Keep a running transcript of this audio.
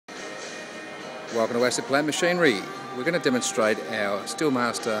Welcome to Asset Plant Machinery. We're going to demonstrate our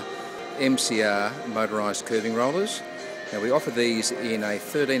Steelmaster MCR motorised curving rollers. Now we offer these in a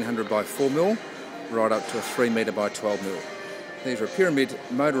 1300 by 4mm right up to a 3 metre by 12mm. These are a pyramid,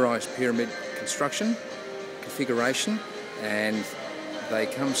 motorised pyramid construction, configuration, and they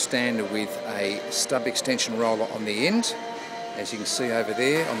come standard with a stub extension roller on the end, as you can see over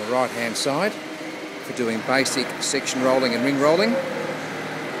there on the right hand side, for doing basic section rolling and ring rolling.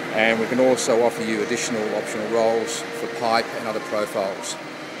 And we can also offer you additional optional rolls for pipe and other profiles.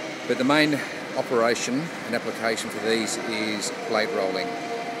 But the main operation and application for these is plate rolling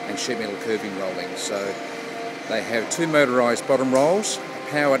and sheet metal curving rolling. So they have two motorised bottom rolls,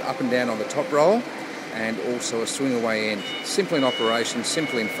 powered up and down on the top roll, and also a swing away end. Simple in operation,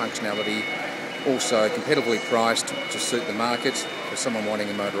 simple in functionality, also competitively priced to suit the market for someone wanting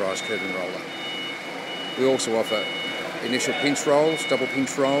a motorised curving roller. We also offer initial pinch rolls, double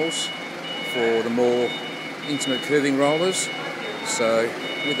pinch rolls for the more intimate curving rollers. So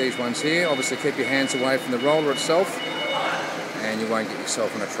with these ones here, obviously keep your hands away from the roller itself and you won't get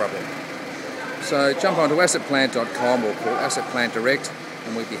yourself into trouble. So jump onto assetplant.com or call Asset Plant Direct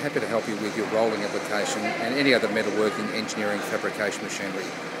and we'd be happy to help you with your rolling application and any other metalworking, engineering, fabrication machinery.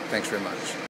 Thanks very much.